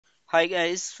Hi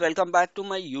guys, welcome back to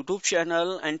my YouTube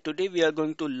channel, and today we are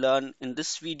going to learn in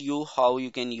this video how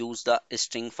you can use the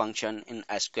string function in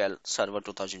SQL Server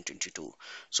 2022.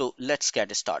 So let's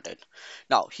get started.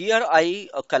 Now here I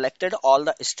collected all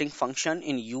the string function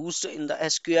in used in the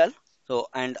SQL. So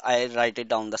and I write it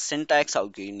down the syntax, how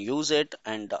you can use it,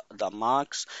 and the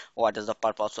marks, what is the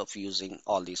purpose of using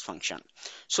all these function.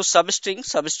 So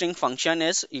substring function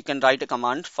is you can write a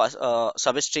command first,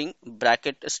 substring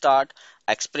bracket start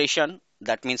expression,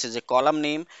 that means is a column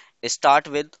name, start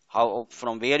with how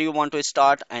from where you want to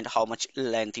start and how much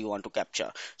length you want to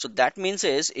capture. So that means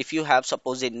is if you have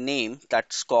suppose a name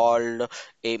that's called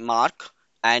a mark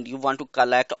and you want to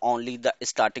collect only the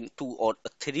starting two or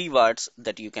three words,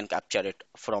 that you can capture it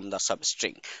from the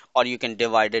substring, or you can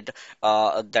divide it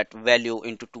that value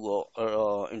into two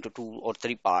or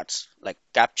three parts, like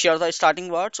capture the starting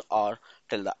words or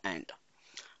till the end,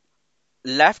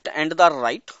 left and the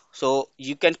right. So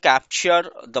you can capture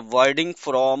the wording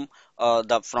from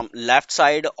the from left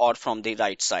side or from the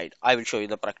right side. I will show you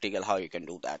the practical how you can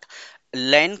do that.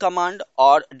 Len command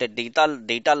or the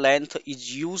data length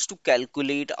is used to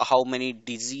calculate how many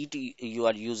digit you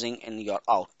are using in your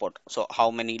output. So how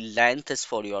many length is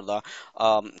for your the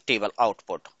table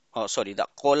output, sorry, the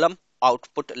column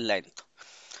output length.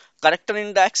 Character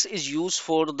index is used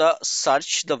for the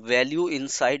search the value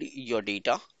inside your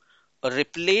data.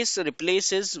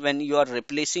 Replaces when you are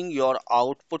replacing your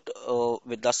output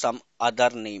with the some other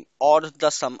name or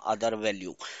the some other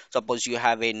value. Suppose you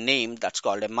have a name that's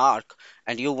called a Mark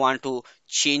and you want to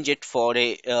change it for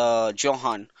a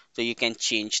Johan, so you can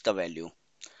change the value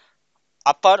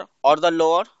upper or the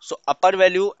lower. So upper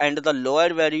value and the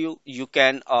lower value, you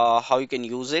can how you can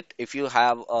use it if you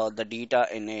have the data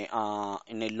in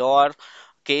a lower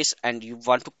case and you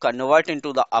want to convert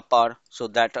into the upper, so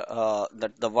that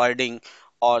that the wording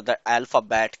or the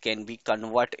alphabet can be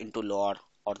convert into lower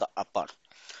or the upper.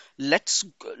 Let's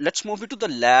move it to the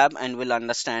lab and we'll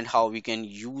understand how we can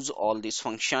use all these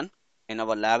function in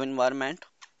our lab environment.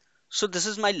 So this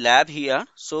is my lab here.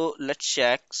 So let's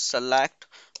check select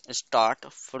start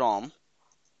from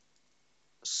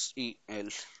cl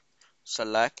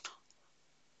select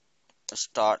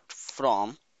start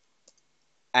from,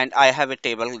 and I have a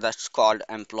table that's called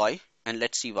employee, and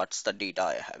let's see what's the data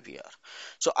I have here.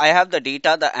 So I have the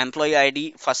data, the employee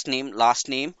ID, first name, last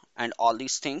name, and all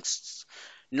these things.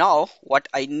 Now what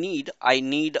I need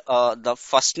the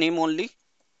first name only.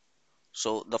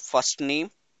 So the first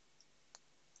name,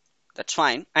 that's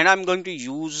fine, and I'm going to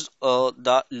use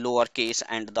the lowercase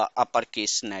and the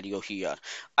uppercase scenario here.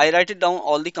 I write it down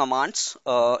all the commands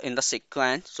in the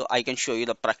sequence so I can show you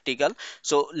the practical.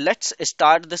 So let's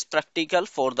start this practical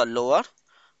for the lower,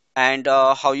 and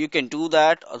how you can do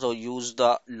that. So use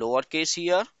the lowercase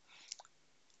here,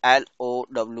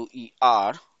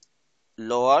 lower,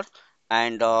 lower,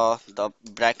 and the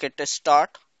bracket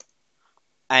start,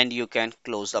 and you can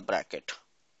close the bracket,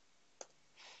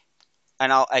 and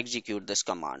now execute this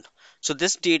command. So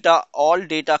this data, all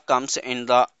data comes in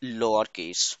the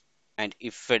lowercase, and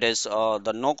if it is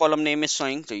the no column name is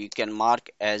showing, so you can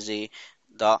mark as a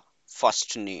the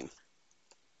first name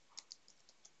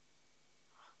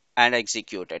and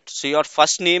execute it. So your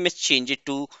first name is changed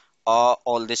to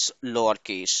all this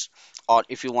lowercase, or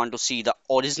if you want to see the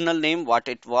original name what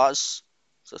it was,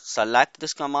 so select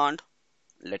this command,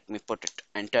 let me put it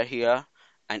enter here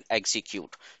and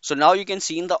execute. So now you can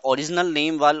see in the original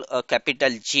name while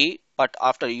capital J, but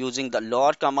after using the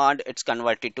lower command it's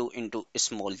converted to into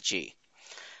small j.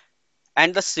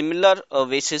 And the similar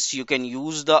basis you can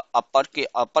use the upper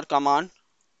command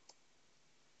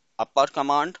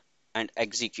and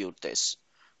execute this.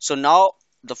 So now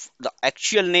the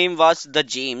actual name was the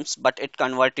James, but it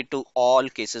converted to all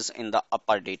cases in the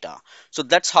upper data. So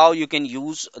that's how you can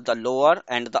use the lower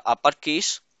and the upper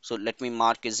case. So let me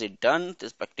mark, is it done?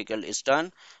 This practical is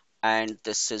done and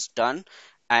this is done.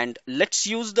 And let's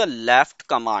use the left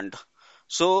command.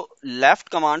 So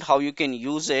left command, how you can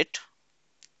use it.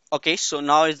 Okay, so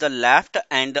now is the left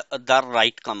and the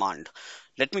right command.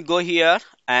 Let me go here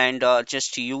and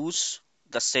just use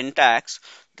the syntax,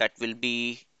 that will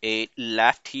be a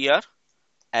left here,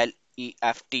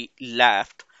 left,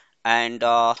 left, and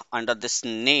under this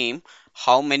name,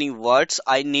 how many words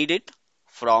I needed.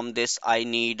 From this I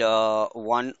need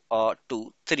one,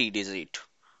 two, three digit.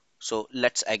 So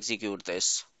let's execute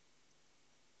this.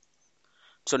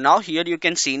 So now here you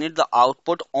can see in it the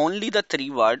output only the three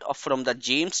word from the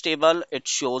James table. It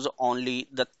shows only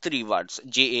the three words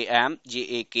JAM,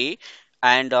 JAK,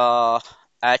 and HOR,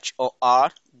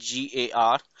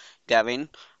 GAR, Gavin,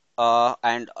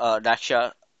 and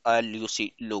Daksha.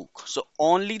 luc. So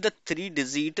only the three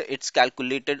digit it's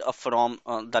calculated from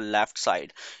the left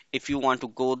side. If you want to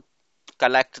go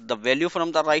collect the value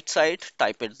from the right side,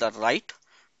 type it the right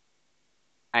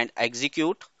and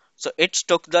execute. So it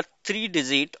took the three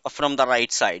digit from the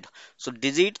right side. So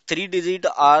digit three digit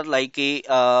are like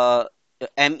a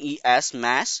MES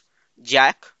mass.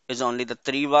 Jack is only the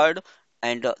three word,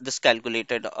 and this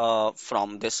calculated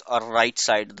from this right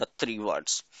side the three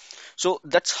words. So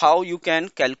that's how you can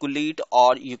calculate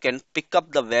or you can pick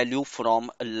up the value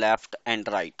from left and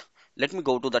right. Let me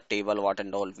go to the table what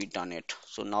and all we done it.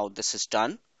 So now this is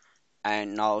done,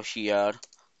 and now here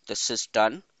this is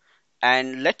done.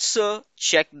 And let's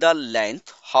check the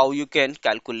length, how you can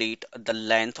calculate the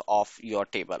length of your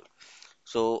table.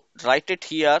 So write it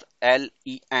here,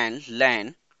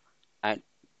 len, and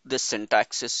this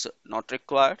syntax is not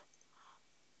required.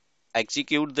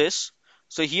 Execute this.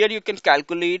 So here you can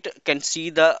calculate, can see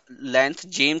the length.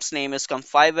 James name is come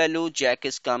 5 value, Jack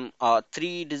is come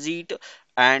 3 digit,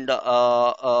 and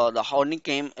the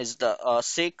Honeycomb is the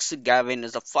 6, Gavin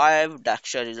is a 5,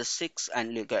 Daxter is a 6,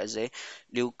 and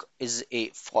Luke is a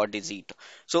 4 digit.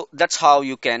 So that's how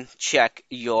you can check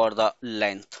your the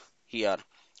length here.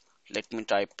 Let me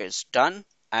type is done,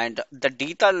 and the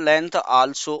data length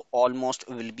also almost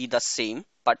will be the same,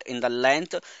 but in the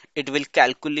length it will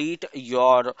calculate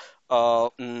your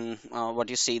what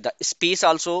you say the space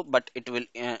also, but it will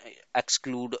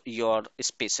exclude your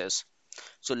spaces.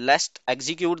 So let's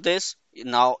execute this.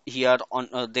 Now here on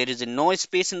there is no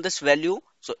space in this value,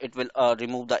 so it will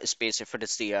remove the space if it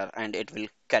is there, and it will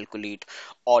calculate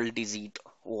all digit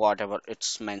whatever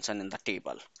it's mentioned in the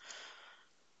table.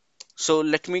 So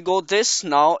let me go this.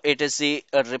 Now it is a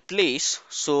replace.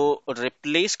 So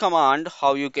replace command,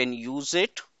 how you can use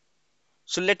it.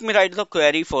 So let me write the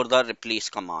query for the replace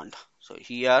command. So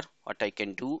here what I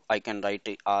can do, I can write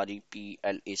a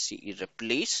replace,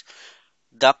 replace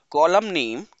the column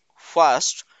name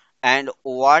first, and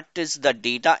what is the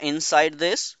data inside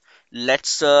this.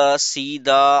 Let's see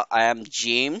the I am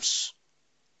James.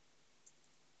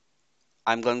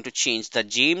 I'm going to change the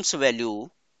James value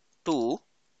to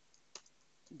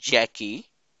Jackie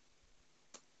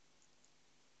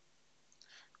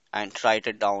and write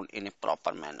it down in a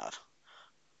proper manner.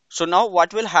 So now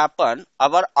what will happen?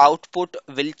 Our output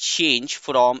will change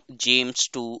from James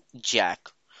to Jack.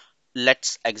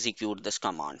 Let's execute this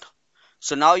command.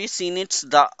 So now you seen it's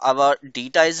the our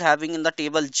data is having in the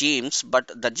table James, but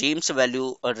the James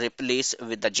value replace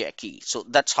with the Jackie. So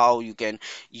that's how you can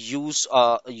use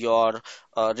your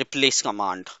replace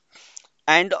command.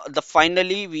 And the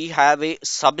finally we have a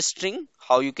substring,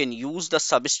 how you can use the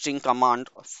substring command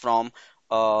from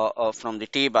the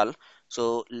table.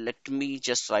 So let me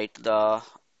just write the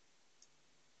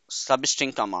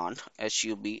substring command,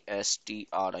 substring,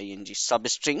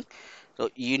 substring. So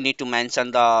you need to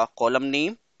mention the column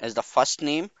name as the first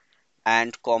name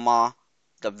and comma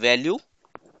the value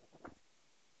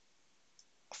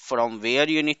from where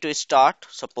you need to start,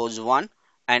 suppose 1,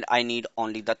 and I need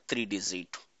only the 3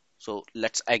 digit. So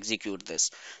let's execute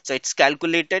this. So it's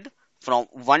calculated from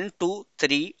 1 to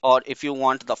 3, or if you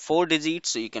want the 4 digits,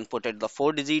 so you can put it the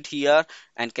 4 digit here,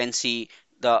 and can see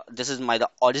the this is my the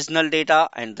original data,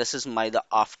 and this is my the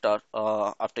after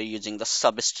using the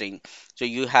substring. So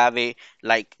you have a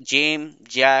like James,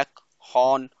 Jack,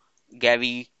 Horn,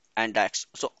 Gavi, and Dax.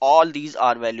 So all these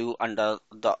are value under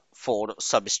the 4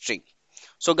 substring.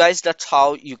 So guys, that's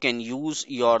how you can use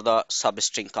your the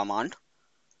substring command.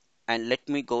 And let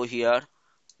me go here.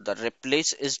 The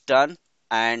replace is done,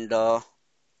 and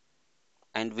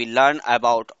we learn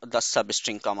about the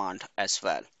substring command as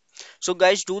well. So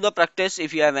guys, do the practice.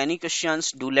 If you have any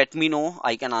questions, do let me know.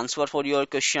 I can answer for your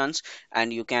questions,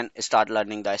 and you can start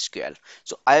learning the SQL.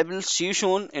 So I will see you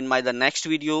soon in my the next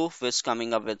video, which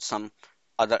coming up with some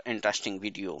other interesting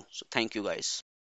video. So thank you guys.